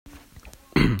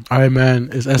Alright, man,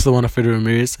 it's Esteban Alfredo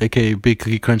Ramirez, aka Big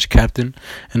Cookie Crunch Captain,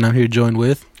 and I'm here joined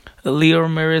with Leo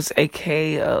Ramirez,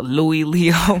 aka Louis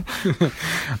Leo.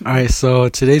 Alright, so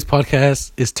today's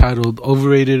podcast is titled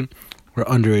Overrated or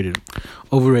Underrated.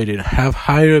 Overrated, have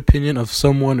higher opinion of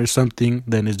someone or something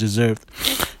than is deserved.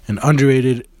 And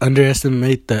underrated,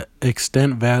 underestimate the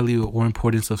extent, value, or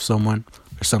importance of someone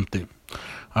or something.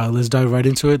 Let's dive right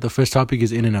into it. The first topic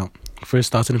is In-N-Out.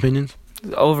 First, thoughts and opinions?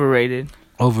 Overrated.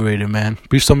 Overrated, man.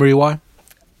 Brief summary why?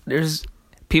 There's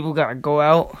people gotta go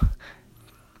out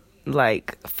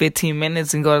like 15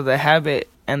 minutes and go to the Habit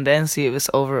and then see if it's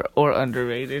over or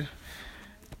underrated.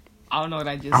 I don't know what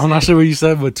I just said. I'm not sure what you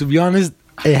said, but to be honest,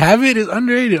 a Habit is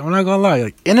underrated. I'm not gonna lie.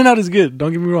 Like, In-N-Out is good.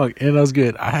 Don't get me wrong. In-N-Out's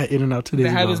good. I had In-N-Out today. The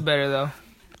Habit's better though.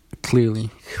 Clearly.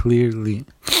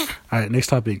 Alright, next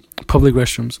topic. Public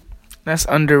restrooms. That's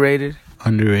underrated.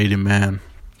 Underrated, man.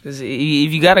 'Cause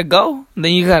if you gotta go,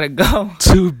 then you gotta go.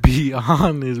 To be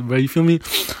honest, bro, you feel me?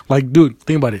 Like, dude,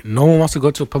 think about it. No one wants to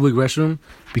go to a public restroom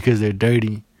because they're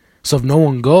dirty. So if no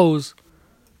one goes,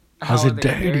 how's it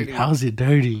dirty? How's it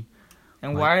dirty?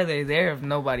 And why are they there if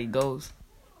nobody goes?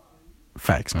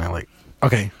 Facts, man. Like,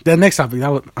 okay, the next topic.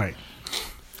 All right.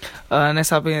 Next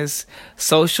topic is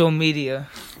social media.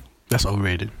 That's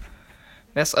overrated.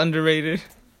 That's underrated.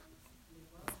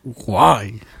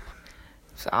 Why?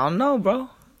 So, I don't know, bro.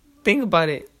 Think about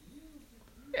it.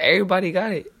 Everybody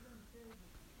got it.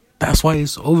 That's why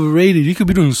it's overrated. You could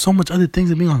be doing so much other things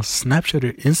than being on Snapchat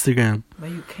or Instagram. No,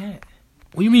 you can't.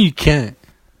 What do you mean you can't?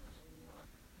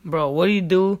 Bro, what do you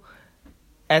do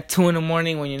at 2 a.m.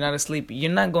 when you're not asleep?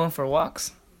 You're not going for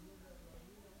walks.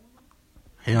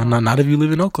 Hell, not if you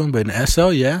live in Oakland, but in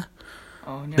SL, yeah.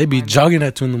 Oh, they be jogging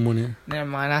at 2 a.m. Never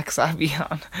mind, cause I be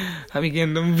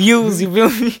getting them views, you feel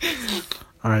me?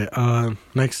 Alright,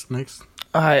 next.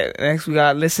 Alright, next we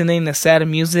got listening to sad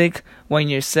music when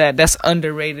you're sad. That's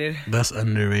underrated. That's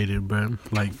underrated, bro.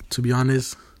 Like, to be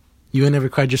honest, you ain't never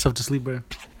cried yourself to sleep, bro.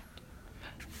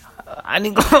 I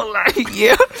ain't gonna lie,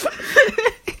 yeah.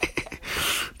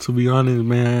 To be honest,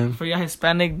 man. For y'all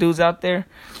Hispanic dudes out there,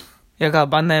 y'all got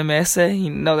Banda MS,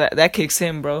 you know that kicks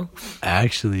in, bro.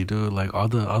 Actually, dude, like all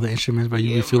the instruments, bro,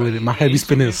 you be feeling it. My head be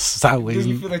spinning sideways.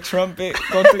 You feel the trumpet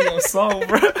go through your soul,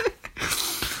 bro.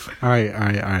 All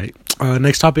right.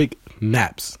 Next topic,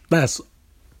 naps. That's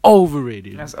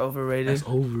overrated. That's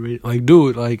overrated. Like,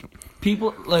 dude, like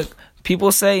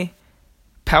people say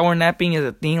power napping is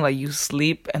a thing. Like, you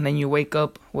sleep and then you wake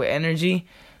up with energy.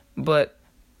 But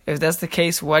if that's the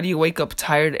case, why do you wake up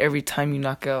tired every time you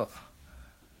knock out?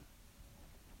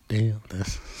 Damn,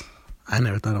 I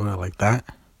never thought about it like that.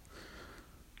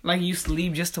 Like, you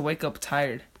sleep just to wake up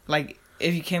tired. Like,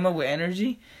 if you came up with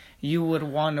energy, you would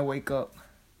want to wake up.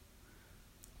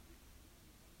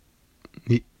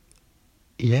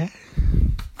 Yeah.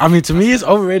 I mean, to me, it's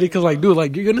overrated because, like, dude,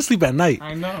 like, you're going to sleep at night.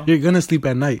 I know. You're going to sleep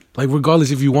at night. Like,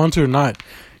 regardless if you want to or not,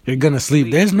 you're going to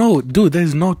sleep. There's no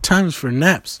times for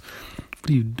naps. What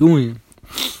are you doing?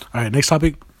 All right, next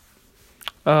topic.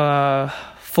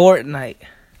 Fortnite.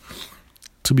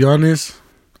 To be honest,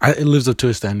 it lives up to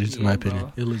its standards, in my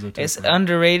opinion. It lives up to its standards.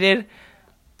 Underrated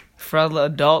for all the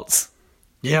adults.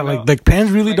 Yeah, like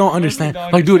parents really don't understand.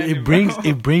 Like, dude, it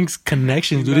brings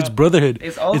connections, dude. It's brotherhood.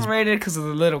 It's overrated because of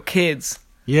the little kids.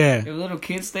 Yeah. If little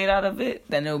kids stayed out of it,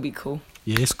 then it would be cool.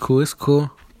 Yeah, it's cool.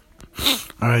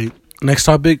 All right, next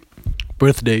topic,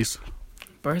 birthdays.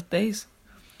 Birthdays?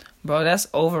 Bro, that's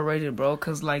overrated, bro.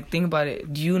 Because, like, think about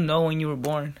it. Do you know when you were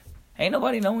born? Ain't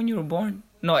nobody know when you were born.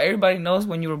 No, everybody knows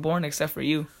when you were born except for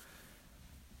you.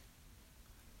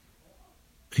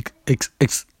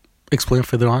 Explain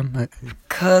further on.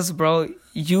 Cause, bro,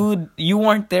 you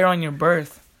weren't there on your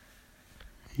birth.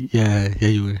 Yeah,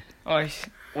 you were. Oh,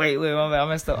 wait, my bad, I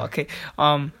messed up. Okay,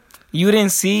 you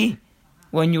didn't see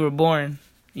when you were born.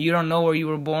 You don't know where you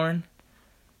were born.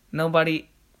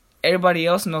 Everybody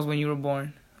else knows when you were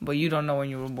born, but you don't know when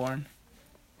you were born.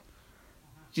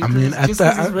 Just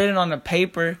because it's written on the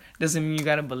paper doesn't mean you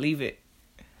gotta believe it.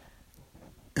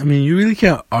 I mean, you really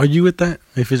can't argue with that.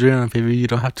 If it's written on paper, you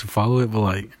don't have to follow it, but,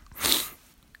 like...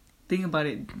 Think about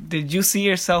it. Did you see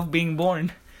yourself being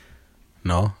born?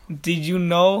 No. Did you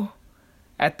know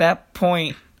at that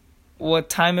point what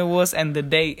time it was and the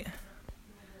date?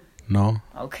 No.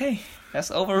 Okay. That's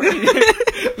overrated.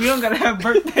 We don't gotta have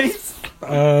birthdays.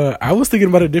 I was thinking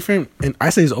about it different, and I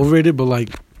say it's overrated, but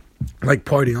like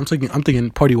party. I'm thinking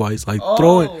party wise, like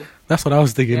throw it. That's what I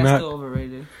was thinking. That's still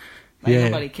overrated. Like, yeah.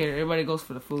 Nobody cares. Everybody goes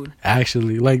for the food.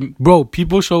 Actually, like, bro,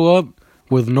 people show up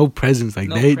with no presents. Like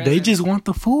No they presents. just want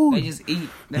the food. They just eat.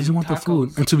 They just want the food.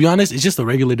 tacos. And to be honest, it's just a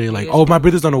regular day. Like, is. oh, my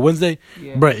birthday's on a Wednesday.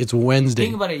 Yeah. Bruh, it's Wednesday.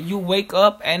 Think about it. You wake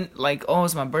up and like, oh,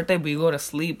 it's my birthday, but you go to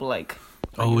sleep like.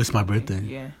 Oh, it's my birthday.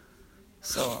 Yeah.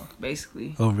 So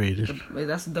basically, Overrated.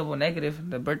 that's a double negative.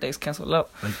 The birthday's canceled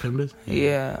up. Like Pembas?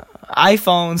 Yeah.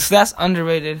 iPhones. That's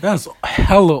underrated. That's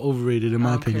hella overrated in my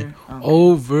I don't opinion. care. I don't care.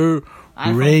 iPhone for life.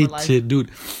 Overrated, dude.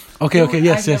 Okay, Dude,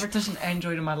 yes. I've never touched an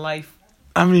Android in my life.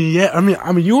 I mean,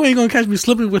 you ain't gonna catch me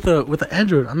slipping with an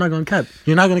Android. I'm not gonna cap.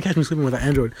 You're not gonna catch me slipping with an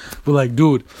Android. But like,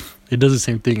 dude, it does the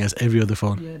same thing as every other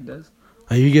phone. Yeah, it does.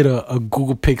 Like, you get a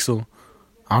Google Pixel.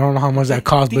 I don't know how much that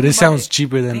costs, but it sounds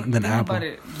cheaper than think Apple. About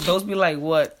it. Those be like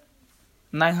what,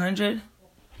 900?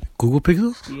 Google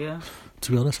Pixels? Yeah.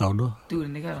 To be honest, I don't know. Dude,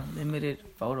 and they got unlimited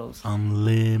photos.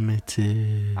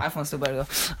 Unlimited. iPhone still better go.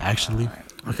 Actually,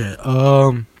 okay.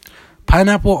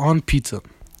 Pineapple on pizza.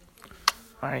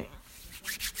 All right.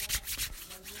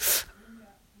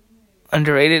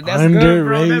 Underrated. That's Underrated. good,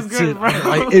 bro. That's good, bro.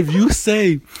 Like, if you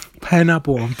say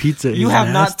pineapple on pizza, You is have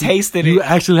not nasty, tasted You it.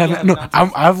 actually You haven't. have No, not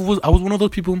tasted I was one of those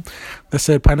people that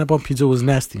said pineapple on pizza was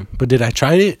nasty. But did I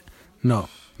try it? No.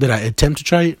 Did I attempt to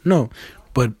try it? No.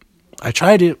 But I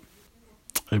tried it.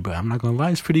 Hey, but I'm not gonna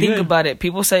lie, it's pretty Think good. about it.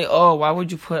 People say, "Oh, why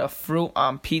would you put a fruit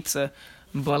on pizza?"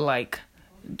 But like,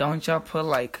 don't y'all put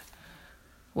like,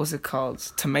 what's it called?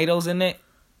 Tomatoes in it.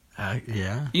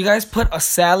 Yeah. You guys put a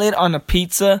salad on a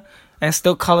pizza and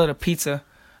still call it a pizza.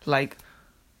 Like,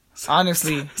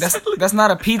 honestly, that's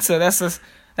not a pizza. That's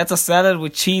a salad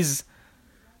with cheese.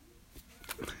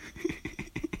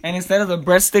 And instead of the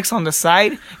breadsticks on the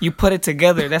side, you put it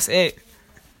together. That's it.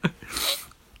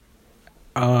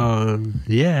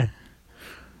 Yeah.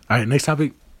 All right, next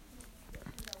topic.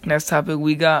 Next topic,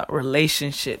 we got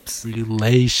relationships.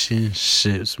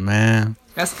 Relationships, man.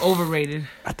 That's overrated.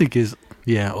 I think it's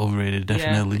overrated,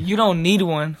 definitely. Yeah, you don't need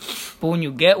one, but when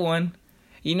you get one,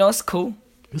 you know it's cool.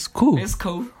 It's cool. It's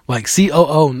cool. Like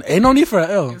COO, ain't no need for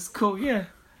an L. It's cool, yeah.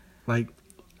 Like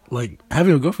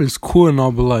having a girlfriend's cool and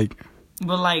all, but like,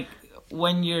 But like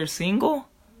when you're single,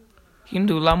 you can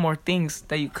do a lot more things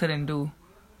that you couldn't do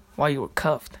while you were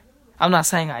cuffed. I'm not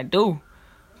saying I do,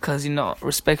 cause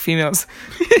respect females.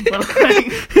 But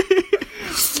like,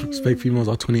 respect females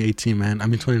are 2018, man. I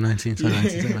mean 2019,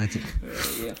 2019.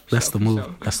 yeah, That's the move.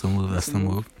 That's the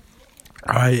move.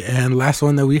 All right, and last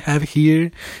one that we have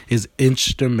here is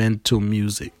instrumental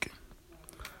music.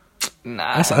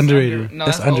 Nah, That's underrated. No,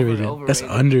 That's underrated. That's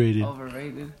underrated.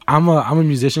 Overrated. I'm a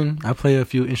musician. I play a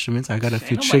few instruments. I got a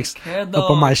few Ain't nobody tricks care, up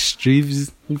on my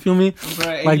streams. You feel me?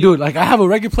 Bruh, Like, dude, like I have a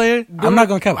record player. I'm not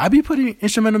gonna cap. I be putting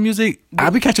instrumental music. I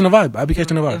be catching the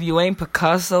vibe. If you ain't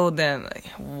Picasso, then like,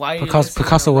 why? Are you listening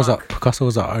Picasso to was rock? Picasso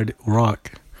was a art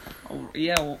rock.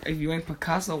 Yeah, well, if you ain't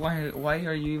Picasso, why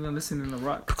are you even listening to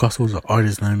rock? Picasso was an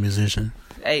artist, not a musician.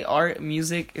 Hey,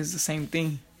 music is the same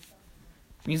thing.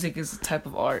 Music is a type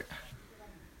of art.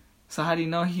 So how do you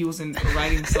know he wasn't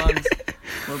writing songs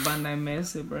for Bandai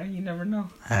Mese, bro? You never know.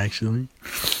 Actually,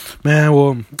 man.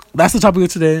 Well, that's the topic of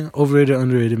today. Overrated,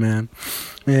 underrated, man.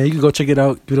 Man, you can go check it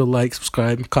out. Give it a like,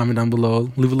 subscribe, comment down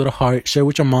below, leave a little heart, share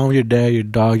with your mom, your dad, your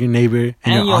dog, your neighbor,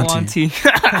 and your auntie.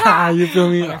 You feel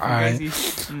me? All right.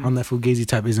 On that fugazi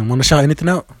typeism. Want to shout anything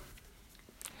out?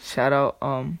 Shout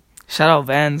out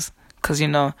Vans, cause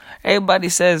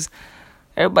everybody's a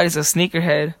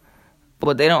sneakerhead,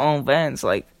 but they don't own Vans.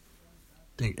 Like,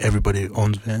 I think everybody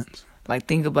owns Vans. like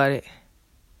think about it.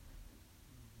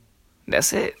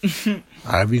 That's it. All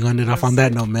right, we gonna end it off on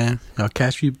that note, man. Y'all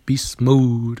catch me, be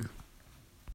smooth.